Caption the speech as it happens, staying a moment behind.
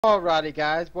Alrighty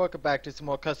guys, welcome back to some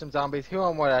more Custom Zombies here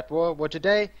on World at War. Well,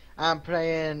 today I'm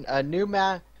playing a new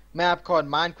map called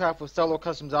Minecraft with Solo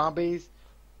Custom Zombies.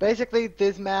 Basically,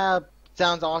 this map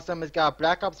sounds awesome. It's got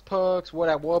Black Ops perks,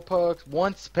 World at War perks,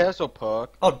 one special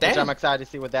perk, oh, damn. which I'm excited to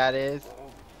see what that is.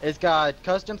 It's got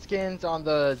custom skins on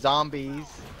the zombies.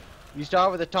 You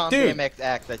start with a Tom BMX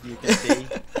axe that you can see.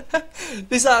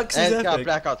 This axe is and it's epic. got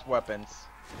Black Ops weapons.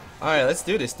 Alright, let's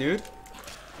do this, dude.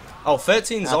 Oh,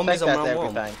 13 zombies on round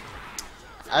one.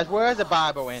 As well as a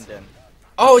Bible ending.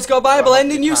 Oh, it's got a Bible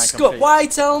ending, you scut. scut. Why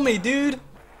tell me, dude?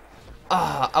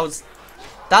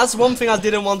 That's one thing I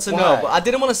didn't want to know, but I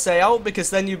didn't want to say out because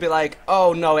then you'd be like,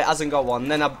 oh no, it hasn't got one.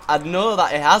 Then I'd know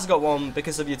that it has got one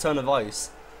because of your tone of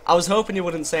voice. I was hoping you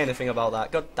wouldn't say anything about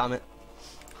that. God damn it.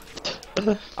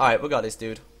 Alright, we got this,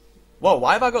 dude. Whoa,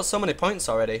 why have I got so many points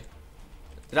already?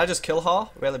 Did I just kill her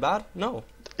really bad? No.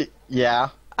 Yeah.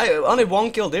 Only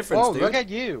one kill difference, oh, dude. look at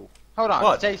you. Hold on,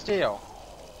 what? stay still.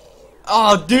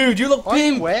 Oh, dude, you look What are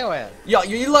you pimp. wearing? Yeah,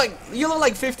 you look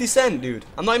like 50 Cent, dude.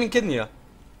 I'm not even kidding you.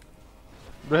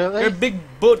 Really? You're a big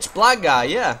butch black guy,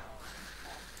 yeah.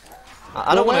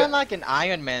 I don't You're wearing want to. like an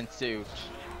Iron Man suit.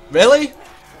 Really?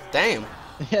 Damn.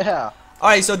 Yeah. All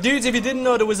right, so dudes, if you didn't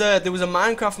know, there was a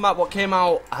Minecraft map what came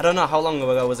out. I don't know how long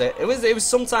ago was it. It was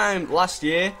sometime last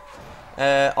year,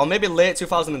 or maybe late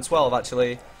 2012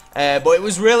 actually. But it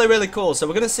was really cool. So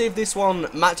we're gonna see if this one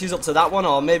matches up to that one,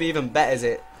 or maybe even betters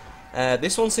it.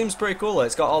 This one seems pretty cool.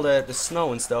 It's got all the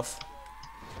snow and stuff.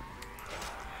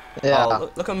 Yeah.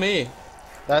 Oh, look at me.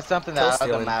 That's something Kill that other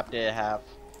stealing. map did have.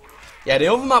 Yeah, the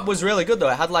other map was really good though.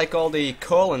 It had like all the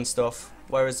coal and stuff,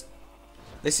 whereas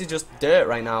this is just dirt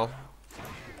right now.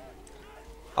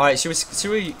 All right, should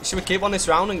we keep on this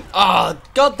round? And oh,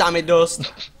 god damn it,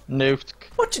 Dust! Nuke.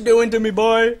 What you doing to me,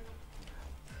 boy?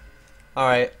 All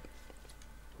right,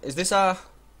 is this a?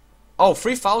 Oh,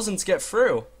 3,000 to get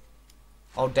through.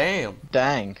 Oh damn.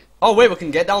 Dang. Oh wait, we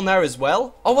can get down there as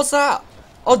well. Oh, what's that?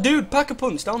 Oh, dude,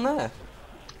 Pack-a-Punch down there.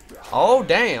 Oh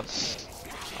damn.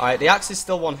 All right, the axe is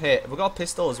still one hit. Have we got a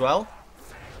pistol as well?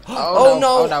 Oh,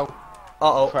 no! Oh no.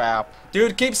 Uh oh. Crap.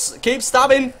 Dude, keep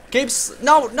stabbing.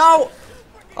 No.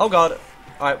 Oh god.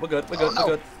 All right, we're good. We're good. Oh, no.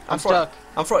 We're good. I'm stuck.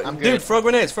 I'm good. Dude, throw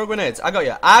grenades. Throw grenades. I got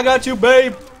you. I got you,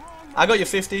 babe. I got you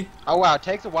 50. Oh wow, it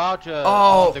takes a while to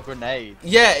Oh. the grenade.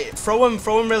 Yeah, throw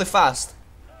them really fast.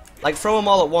 Like throw them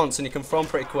all at once, and you can throw them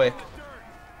pretty quick.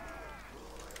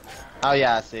 Oh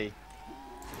yeah, I see.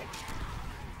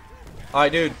 All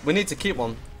right, dude, we need to keep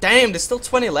one. Damn, there's still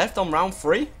 20 left on round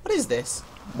 3. What is this?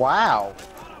 Wow.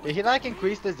 Did he like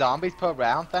increase the zombies per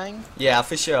round thing? Yeah,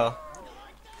 for sure.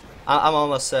 I'm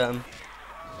almost certain.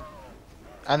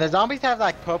 And the zombies have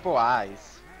like purple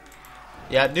eyes.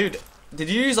 Yeah, dude, did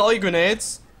you use all your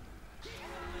grenades?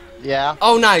 Yeah.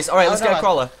 Oh, nice. All right, let's no, get a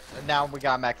crawler. Now we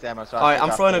got max ammo, so All right, I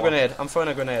I'm throwing a grenade. I'm throwing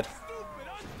a grenade.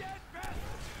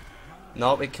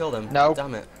 No, we killed him. Nope.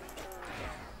 Damn it.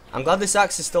 I'm glad this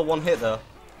axe is still one hit though.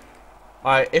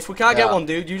 All right, if we can't get one,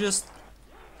 dude,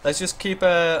 let's just keep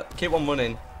one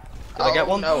running. Did I get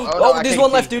one? No. Oh, no, there's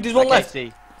one left, dude. There's one left.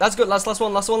 See. That's good. Last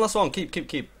one.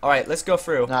 Keep. All right, let's go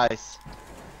through. Nice.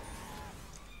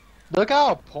 Look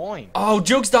how point. Oh,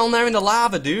 Jug's down there in the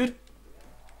lava, dude.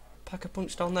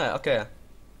 Pack-a-Punch down there. Okay.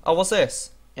 Oh, what's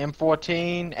this?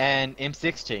 M14 and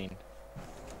M16. Have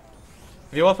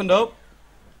you opened up?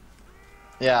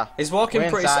 Yeah. He's walking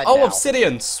We're pretty. inside Oh, now.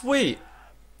 obsidian. Sweet.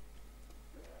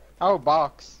 Oh,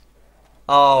 box.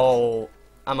 Oh,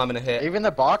 I'm having a hit. Even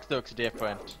the box looks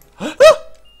different.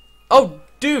 Oh,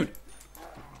 dude.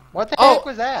 What the Oh, heck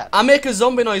was that? I make a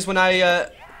zombie noise when I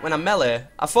melee.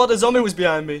 I thought the zombie was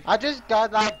behind me. I just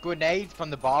got like grenades from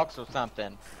the box or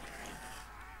something.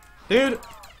 Dude.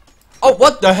 Oh,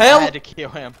 what the I hell? had to kill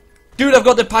him. Dude, I've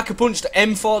got the Pack-a-Punch to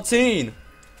M14.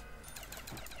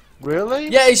 Really?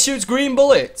 Yeah, it shoots green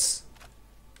bullets.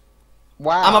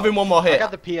 Wow. I'm having one more I hit.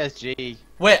 got the PSG.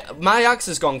 Wait, my axe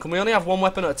is gone. Can we only have one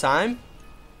weapon at a time?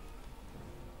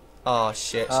 Oh,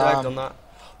 shit. Should I have done that?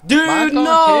 Dude, mine's gone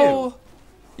no! too.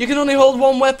 You can only hold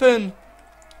one weapon.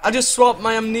 I just swapped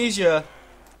my amnesia.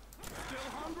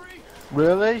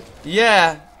 Really?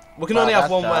 Yeah, we can Wow, only have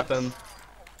that one sucks. weapon.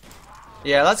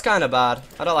 Yeah, that's kind of bad.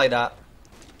 I don't like that.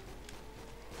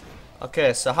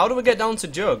 Okay, so how do we get down to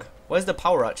Jug? Where's the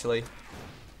power actually?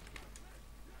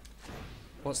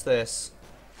 What's this?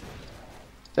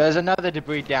 There's another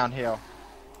debris downhill.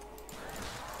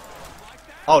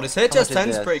 Oh, this much is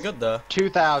HS10's this? pretty good though.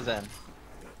 2,000.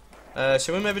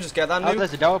 Should we maybe just get that Oh, new?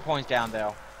 there's a double points down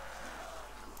there.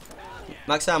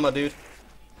 Max ammo, dude.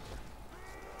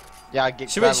 Yeah, get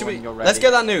Should grab we? it when you're ready. Let's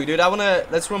get that new, dude.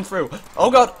 Let's run through. Oh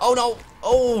god. Oh no.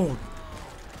 Oh.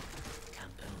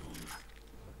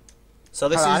 So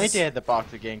this I need is... to hit the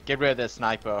box again. Get rid of this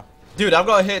sniper. Dude, I've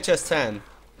got a HS-10.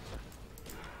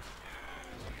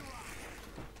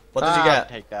 What did you get?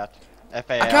 Take that.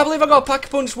 FAL. I can't believe I got a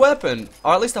pack-a-punch weapon.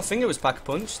 Or at least I think it was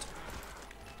pack-a-punched.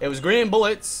 It was green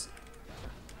bullets.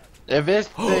 If it's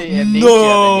the No! amnesia,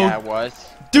 then yeah, it was.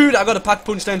 Dude, I got a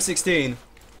pack-punched M16.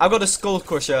 I got a skull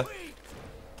crusher.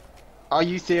 Are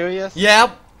you serious?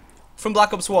 Yeah, from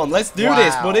Black Ops 1. Let's do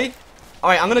this, buddy.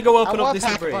 Alright, I'm gonna go open up this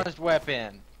debris. Pack-a-punched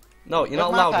weapon. No, you're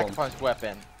not Where's my allowed one. pack-a-punched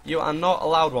weapon? You are not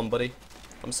allowed one, buddy.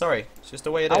 I'm sorry. It's just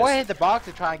the way it is. I want to hit the box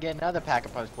to try and get another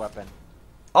pack-a-punched weapon.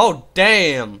 Oh,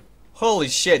 damn. Holy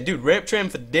shit. Dude, rape train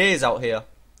for days out here.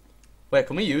 Wait,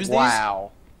 can we use these?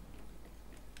 Wow.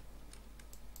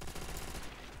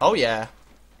 Oh, yeah.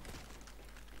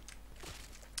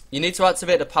 You need to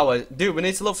activate the power. Dude, we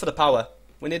need to look for the power.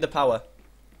 We need the power.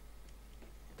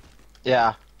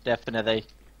 Yeah, definitely.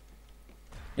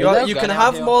 You can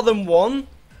have more than one.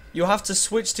 You have to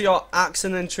switch to your axe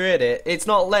and then trade it. It's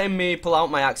not letting me pull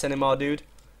out my axe anymore, dude.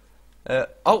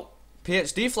 Oh,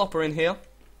 PhD flopper in here.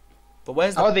 But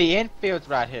where's the... Oh, the Enfield's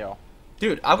right here.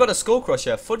 Dude, I've got a skull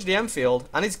crusher. Fudge the Enfield.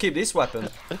 I need to keep this weapon.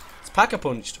 It's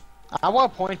pack-a-punched. I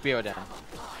want point building.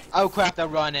 Oh crap, they're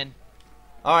running.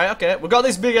 Alright, okay. We've got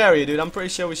this big area, dude. I'm pretty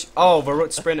sure we should... Oh, the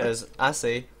Rook Sprinters. I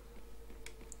see.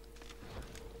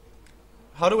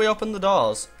 How do we open the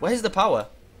doors? Where's the power?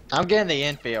 I'm getting the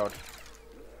Enfield.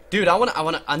 Dude,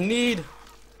 I need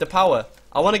the power.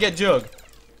 I want to get Jug.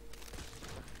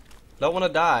 Don't want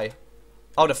to die.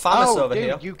 Oh, the FAMAS over dude,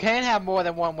 here. You can't have more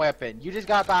than one weapon. You just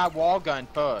gotta buy a wall gun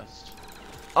first.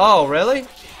 Oh, really?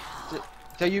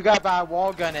 So you gotta buy a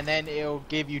wall gun and then it'll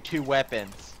give you 2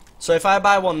 weapons. So if I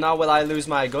buy one now, will I lose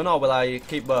my gun or will I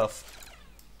keep both?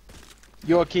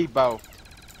 You'll keep both.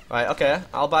 Right, okay.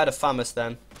 I'll buy the FAMAS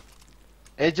then.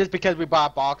 It's just because we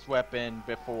bought a box weapon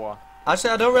before.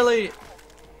 Actually, I don't really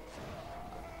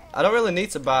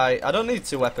need to buy... I don't need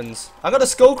 2 weapons. I got a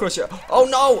skull crusher. Oh,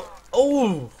 no!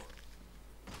 Oh!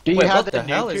 Do you Wait, have what the the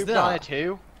hell new is tubes on that? it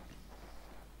too?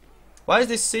 Why is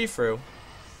this see-through?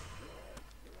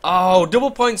 Oh,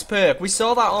 double points perk. We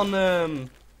saw that on,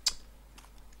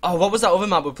 Oh, what was that other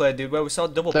map we played, dude, where we saw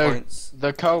double points?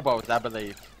 The Kobos, I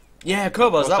believe. Yeah,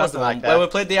 Kobos, Or that was the something one. like that. Where we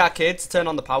played the arcade to turn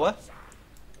on the power.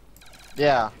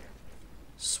 Yeah.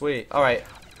 Sweet. Alright.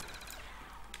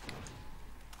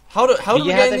 How do we you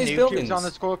get have in the these new buildings? tubes on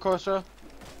the skull crusher?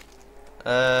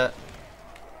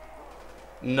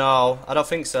 No, I don't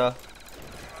think so.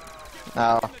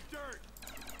 No.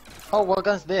 Oh, what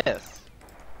gun's this?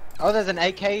 Oh, there's an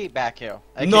AK back here.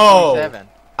 AK-47.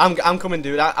 I'm coming,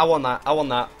 dude. I want that. I want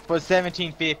that. For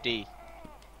 1750.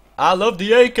 I love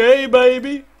the AK,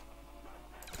 baby.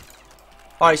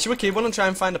 Alright, should we keep one and try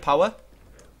and find the power?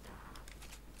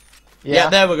 Yeah,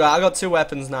 there we go. I got 2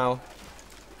 weapons now.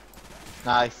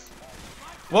 Nice.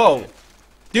 Whoa.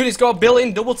 Dude, it's got a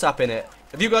built-in double tap in it.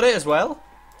 Have you got it as well?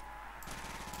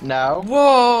 No.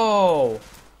 Whoa.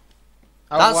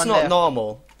 Oh, That's one not there.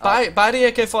 normal. Buy the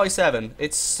AK-47.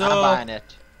 It's so... I'm buying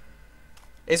it.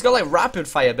 It's got like rapid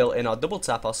fire built in or double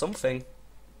tap or something.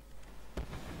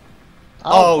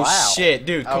 Oh, wow. shit,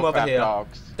 dude, come over crap, here.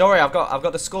 dogs. Don't worry, I've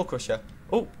got the skull crusher.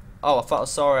 Oh, I thought I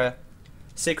saw a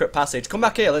secret passage. Come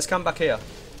back here. Let's come back here.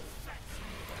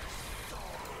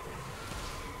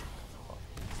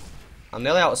 I'm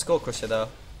nearly out of skull crusher though.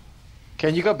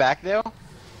 Can you go back there?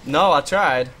 No, I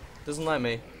tried. Doesn't let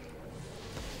me.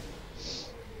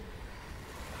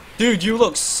 Dude, you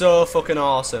look so fucking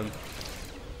awesome.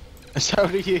 So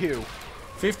do you.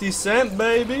 50 cent,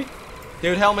 baby.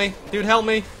 Dude, help me. Dude, help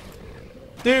me.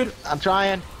 Dude, I'm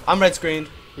trying. I'm red screened.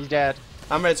 He's dead.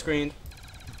 I'm red screened.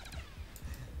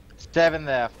 7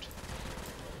 left.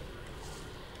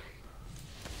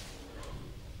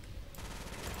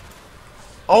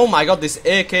 Oh my god, this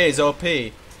AK is OP.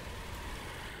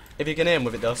 If you can aim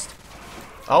with it, Dust.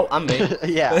 Oh, and me.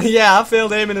 Yeah. Yeah, I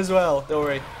failed aiming as well. Don't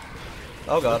worry.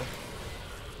 Oh god.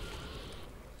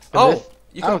 Oh,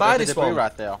 you can buy there's this a debris one.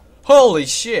 right there. Holy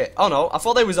shit. Oh no, I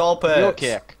thought they was all perks. Mule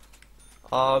kick.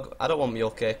 Oh, I don't want mule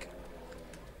kick.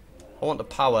 I want the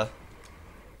power.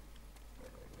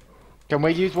 Can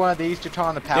we use one of these to turn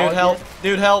on the power? Dude, help. again?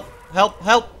 Dude, help. Help.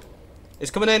 Help.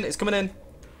 It's coming in. It's coming in.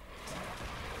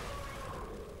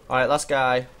 Alright, last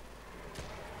guy.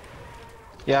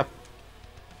 Yep.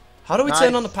 How do we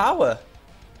turn on the power?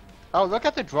 Oh, look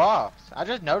at the drops. I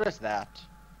just noticed that.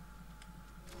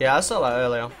 Yeah, I saw that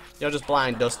earlier. You're just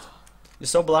blind, Dust. You're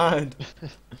so blind.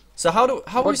 So how are we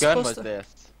What gun supposed was to...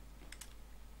 this?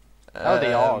 Oh, the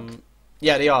AUG.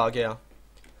 Yeah, the AUG, yeah.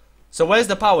 So where's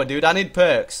the power, dude? I need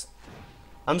perks.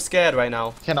 I'm scared right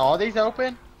now. Can all these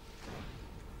open?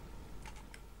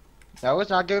 No, it's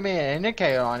not giving me an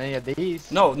indicator on any of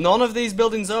these. No, none of these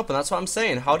buildings open. That's what I'm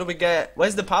saying. How do we get...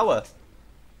 Where's the power?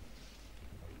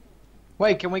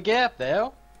 Wait, can we get up there?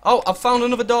 Oh, I've found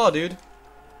another door, dude.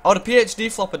 Oh, the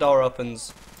PhD flopper door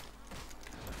opens.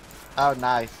 Oh,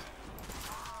 nice.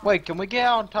 Wait, can we get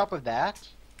on top of that?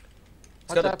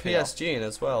 It's got a up here? PSG in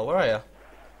as well. Where are you?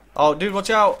 Oh, dude,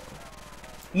 watch out.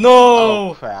 No!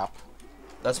 Oh, crap.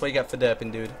 That's what you get for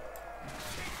derping, dude.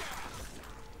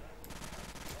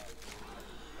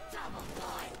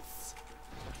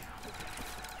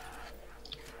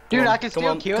 Dude, I can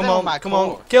still kill them with my come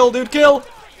core. on. Kill, dude, kill!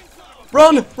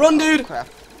 Run! Run, dude! Crap.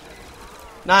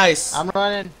 Nice. I'm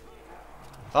running.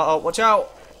 Uh-oh, watch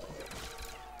out.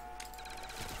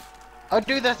 Oh,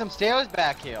 dude, there's some stairs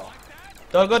back here.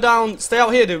 Don't go down. Stay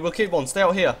out here, dude. We'll keep one. Stay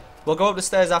out here. We'll go up the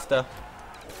stairs after.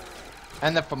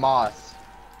 And the FAMAS.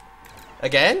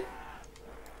 Again?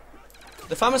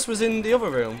 The FAMAS was in the other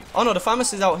room. Oh no, the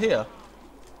FAMAS is out here.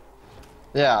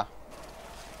 Yeah.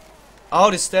 Oh,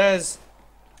 the stairs.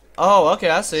 Oh, okay,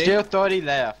 I see. Still 30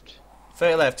 left.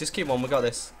 30 left. Just keep one. We got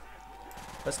this.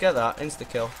 Let's get that.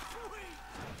 Insta-kill.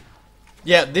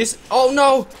 Yeah, this... Oh,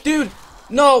 no! Dude!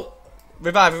 No!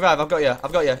 Revive, revive. I've got you.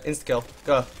 I've got you. Insta-kill.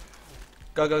 Go.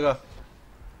 Go, go, go.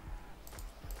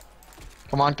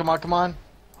 Come on, come on, come on.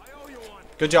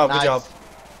 Good job, Nice. good job.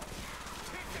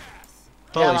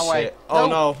 Get out Holy of my way. shit. Oh,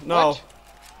 no, no. What?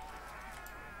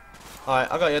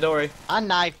 Alright, I got you. Don't worry. I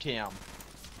knifed him.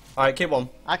 Alright, keep one.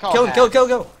 I call Kill him, hack. kill, kill,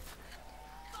 kill.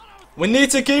 We need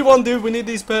to keep one, dude. We need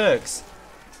these perks.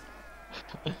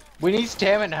 We need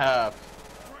stamina hub.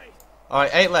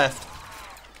 Alright, 8 left.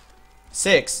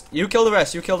 6. You kill the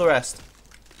rest, you kill the rest.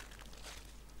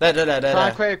 There. Try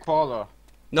and create a crawler.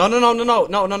 No, no, no, no, no,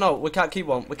 no, no, no. We can't keep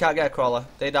one. We can't get a crawler.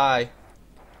 They die.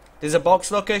 There's a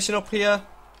box location up here.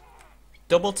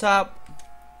 Double tap.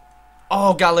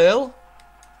 Oh, Galil.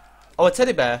 Oh, a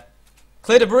teddy bear.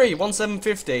 Clear debris,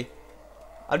 1750.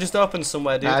 I just opened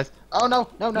somewhere, dude. Nice. Oh, no,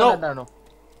 no, no, No. no, no, no.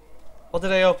 What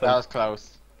did I open? That was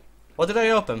close. What did I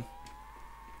open?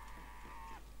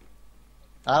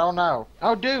 I don't know.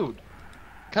 Oh, dude.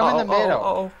 Come in the middle.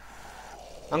 Oh.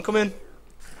 I'm coming.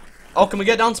 Oh, can we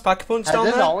get down to Pack-a-Punch Has down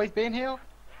this there? always been here?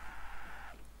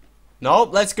 No,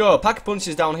 let's go. Pack-a-Punch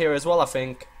is down here as well, I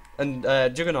think. And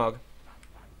Juggernog.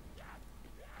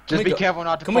 Just we be go- careful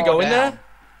not to Can fall we go in down. there?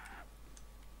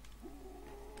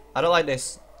 I don't like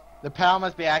this. The power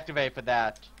must be activated for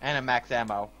that. And a max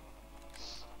ammo.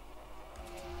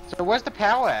 So where's the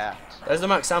power at? There's the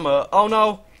max ammo. Oh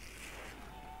no.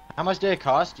 How much did it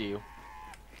cost you?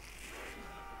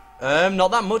 Not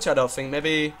that much, I don't think.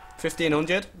 Maybe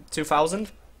 1,500,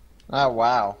 2,000. Oh,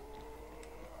 wow.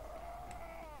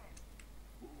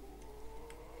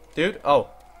 Dude, oh.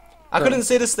 I So, couldn't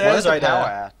see the stairs Where's the right power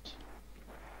there. at?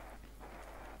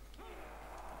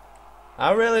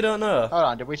 I really don't know. Hold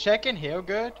on, did we check in here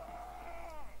good?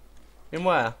 In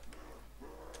where?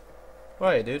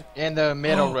 Where are you, dude? In the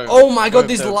middle room. Oh my god, With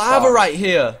there's the lava box. right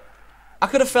here. I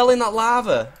could have fell in that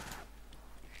lava.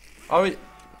 Are we...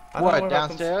 I don't know What, where I can-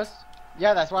 downstairs?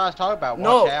 Yeah, that's what I was talking about.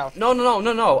 No, Watch out.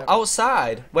 no.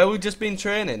 Outside, where we've just been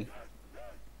training.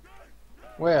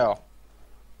 Well,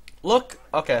 Look.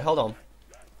 Okay, hold on.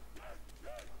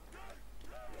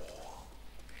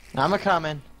 I'm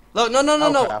a-coming. Look, no.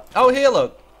 Oh, crap. Oh, here,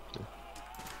 look.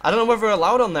 I don't know whether we're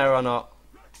allowed on there or not.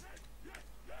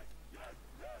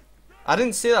 I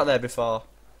didn't see that there before.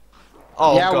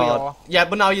 Oh, Yeah, we God. are. Yeah,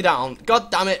 but now you're down.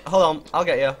 God damn it. Hold on. I'll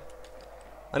get you.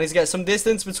 I need to get some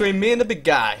distance between me and the big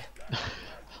guy.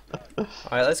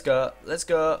 Alright, let's go. Let's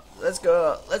go. Let's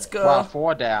go. Let's go. Wow,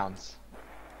 4 downs.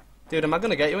 Dude, am I going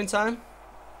to get you in time?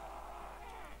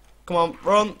 Come on,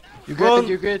 run. You Run. good?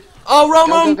 You good? Oh, run,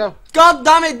 Go, run! go, go. God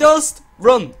damn it, Dust!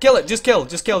 Run! Kill it! Just kill!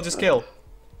 Just kill! Just kill!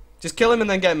 Just kill him and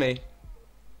then get me.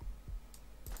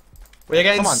 We're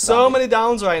getting Come on, so zombie. many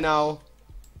downs right now.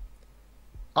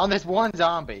 On this one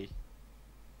zombie.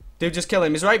 Dude, just kill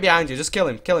him. He's right behind you. Just kill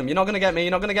him. Kill him. You're not gonna get me.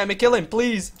 You're not gonna get me. Kill him,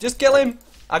 please. Just kill him.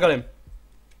 I got him.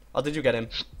 Oh, did you get him?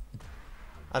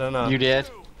 I don't know. You did?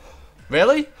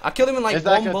 Really? I killed him in like It's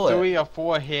one like a bullet. 3 or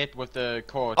 4 hit with the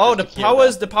core. Oh, just the to kill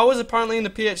powers. them. The powers apparently in the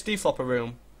PhD flopper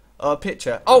room.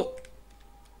 Picture. Oh.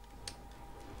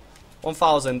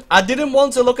 1,000. I didn't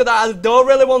want to look at that. I don't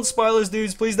really want spoilers,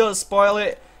 dudes. Please don't spoil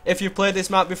it if you've played this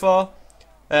map before.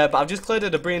 But I've just cleared a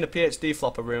debris in the PhD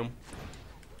flopper room.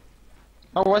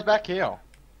 Oh, what's back here? Oh,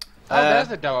 there's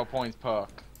the double points perk.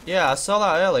 Yeah, I saw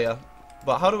that earlier.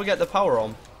 But how do we get the power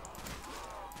on?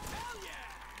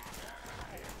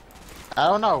 I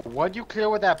don't know. What'd you clear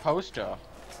with that poster?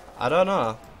 I don't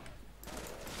know.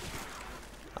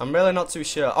 I'm really not too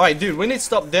sure. Alright, dude, we need to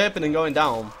stop dipping and going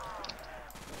down.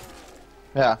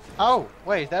 Yeah. Oh,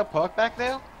 wait, is that a park back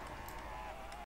there?